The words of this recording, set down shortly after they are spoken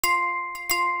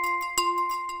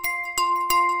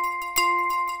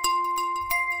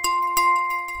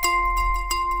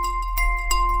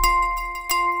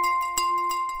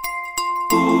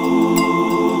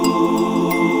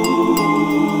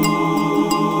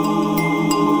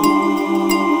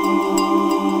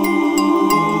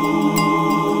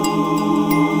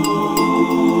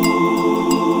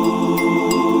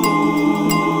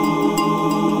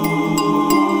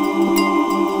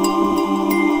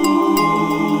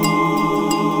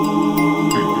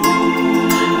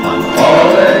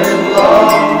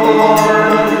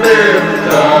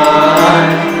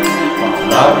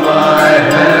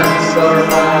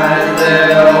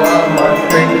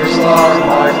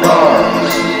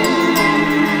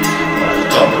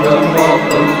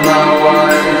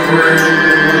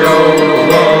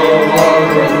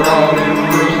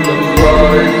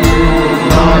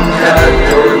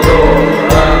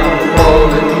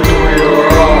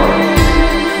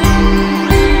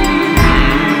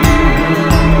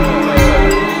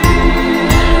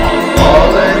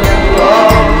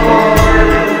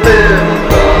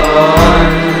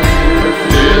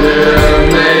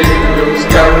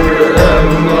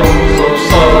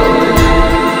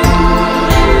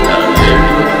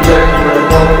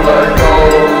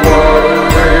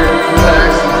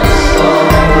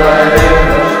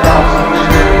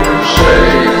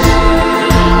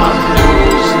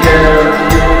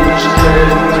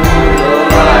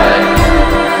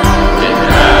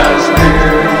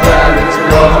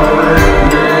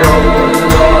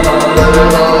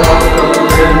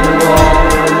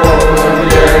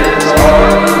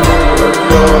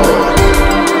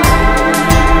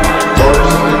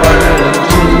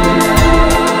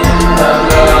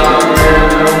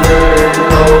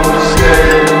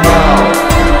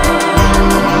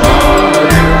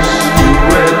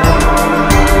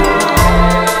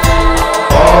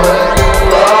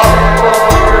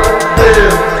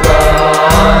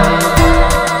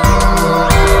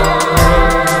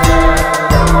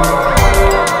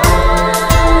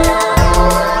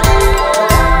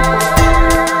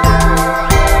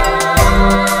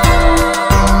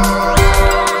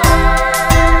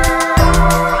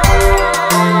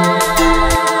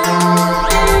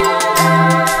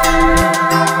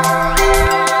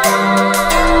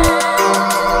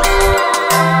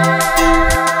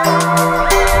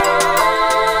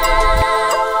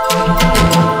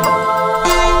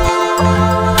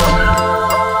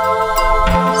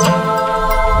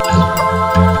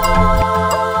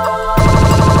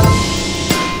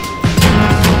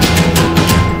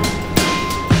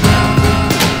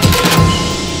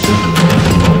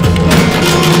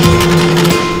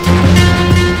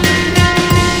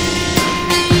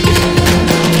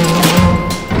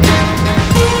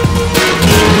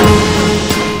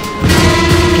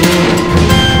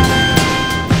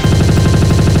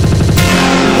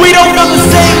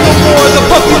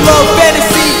love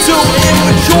fantasy too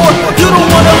immature. You don't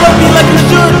wanna love me like you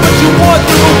should, but you want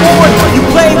the reward. You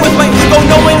play with my ego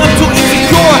knowing I'm too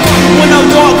insecure. When I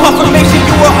want confirmation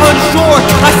you were unsure.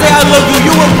 I say I love you,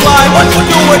 you reply, what you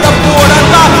do when I'm bored? I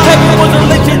thought heaven was a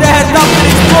religion that has not been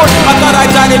explored. I thought I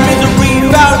died in misery,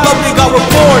 found love and got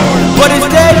reborn. But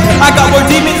instead, I got more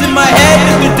demons in my head.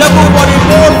 If the devil wanted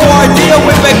more for our deal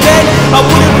with back then, I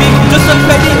wouldn't be just a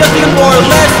petty, nothing more or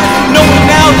less. Knowing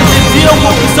now that the deal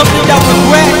will be something that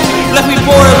regret. Left me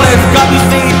borderless, got me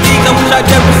saying things I wish I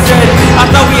never said. I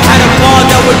thought we had a bond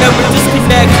that would never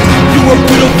disconnect. You were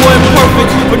beautiful and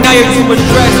perfect, but now you're too much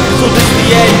stress, so this is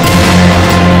the end.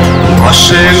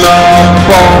 Washing up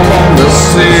on the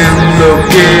scene,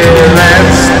 looking at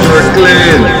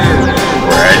Strickland,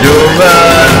 rejuvenated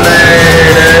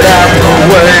as the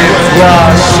waves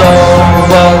wash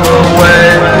over, the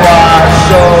waves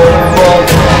wash over,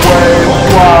 the waves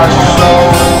wash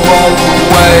over, the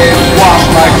waves wash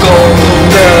my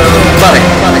golden body.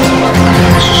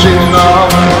 Washing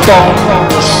up on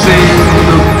the scene,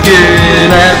 looking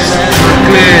at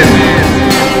Strickland,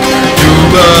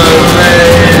 rejuvenated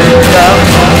as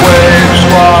the waves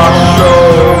wash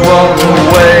over, the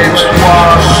waves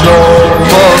wash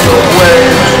over, the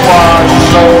waves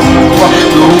wash over,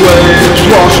 the waves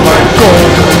wash my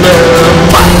golden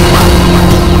body.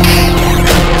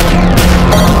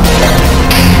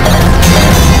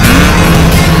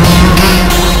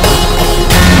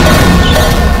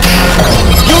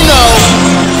 You know,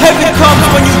 heaven comes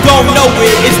when you don't know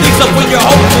it. It sneaks up when you're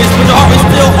hopeless, but your heart is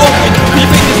still open. Your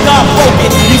faith is not broken,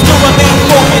 you still remain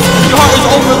focused. Your heart is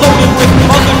overloaded with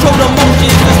uncontrolled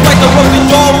emotions. Despite the rough and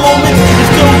dull moments,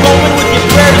 you're still going with your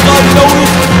prayers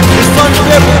unnoticed. It's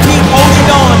unfair, but keep holding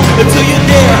on until you're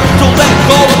there. Don't let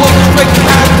go of the strength you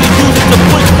have to use it to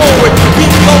push forward.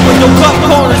 Keep going, don't cut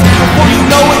corners. Before you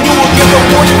know it, you will get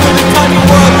rewarded for the time you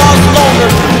were a lost loner.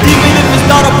 Even if it's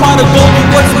not a pot of gold you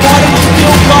once wanted, you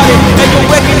still got it. And you'll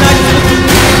recognize it as you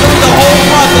during the whole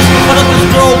process. But if this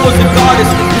girl was a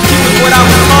goddess, and she was what I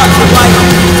was taught to like.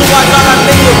 So I thought I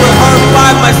made it with her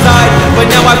by my side, but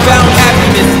now I found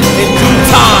happiness in due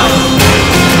time.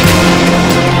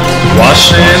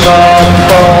 Washing up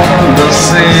on the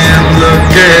scene,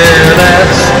 looking at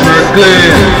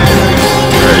Strickland,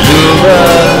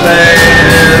 rejuvenated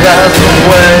as the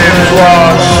waves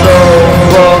wash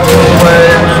over, the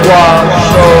waves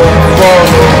wash over,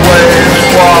 the waves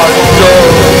wash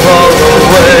over, the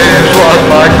waves wash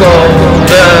my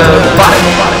golden body.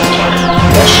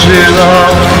 Washing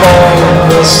up on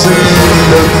the scene,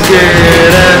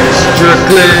 looking at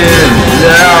Strickland,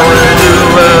 yeah,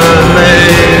 rejuvenated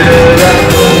as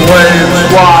the waves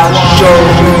wash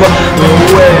over, the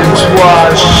waves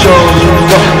wash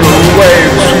over, the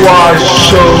waves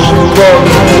wash over,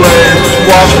 the waves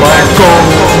wash my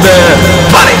golden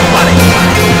body.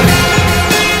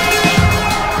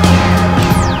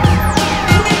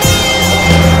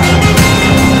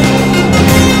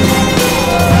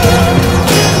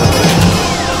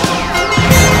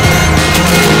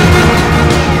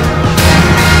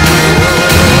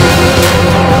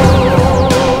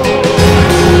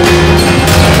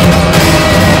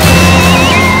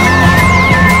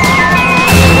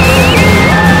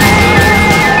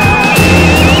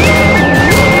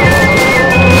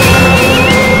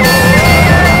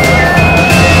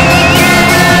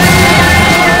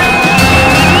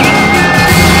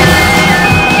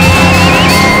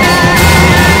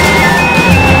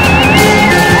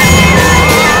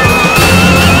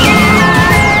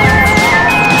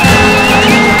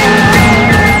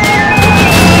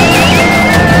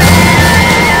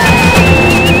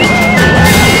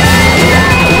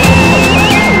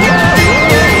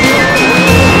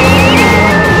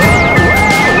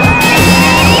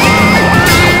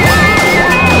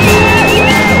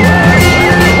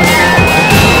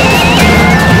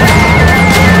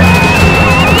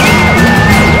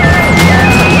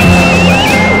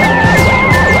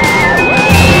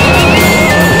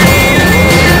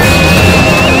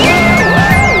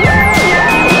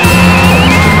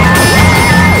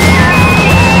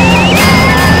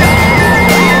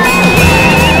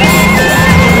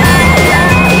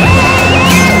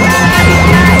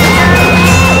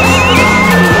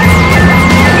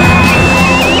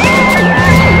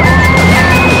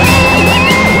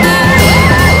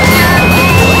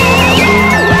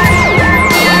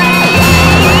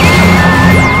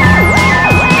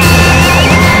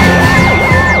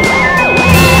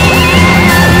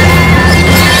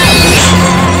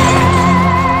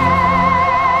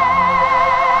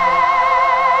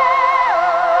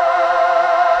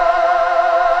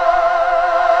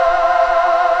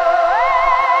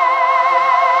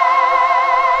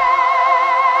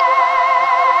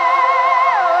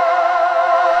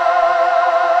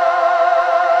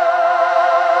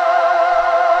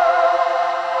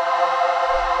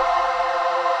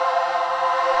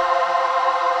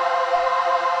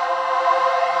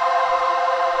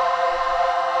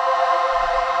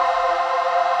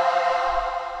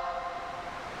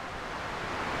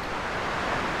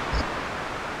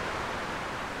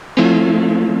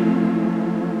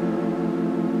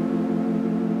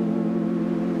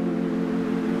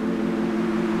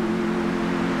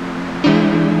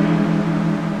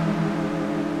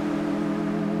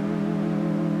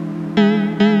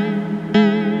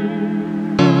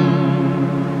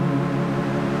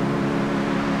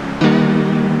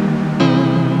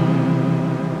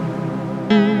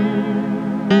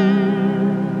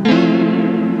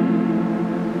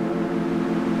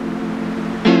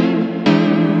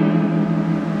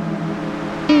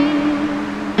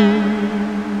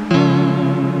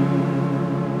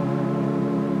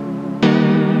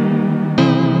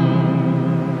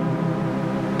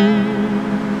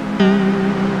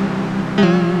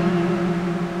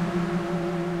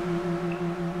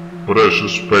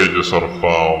 Precious pages are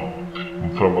found,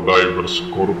 and from a diver's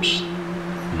corpse,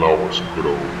 flowers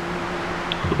grow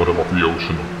at the bottom of the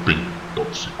ocean of pink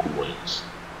toxic waste.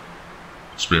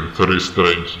 It's been 3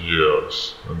 strange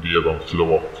years, and the ebb and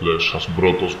flow of flesh has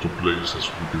brought us to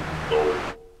places we didn't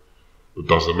know.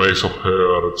 But as the maze of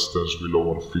hair extends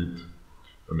below our feet,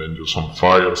 and angels on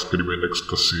fire scream in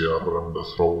ecstasy around the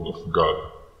throne of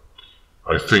God,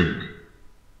 I think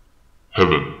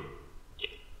heaven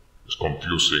is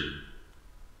confusing.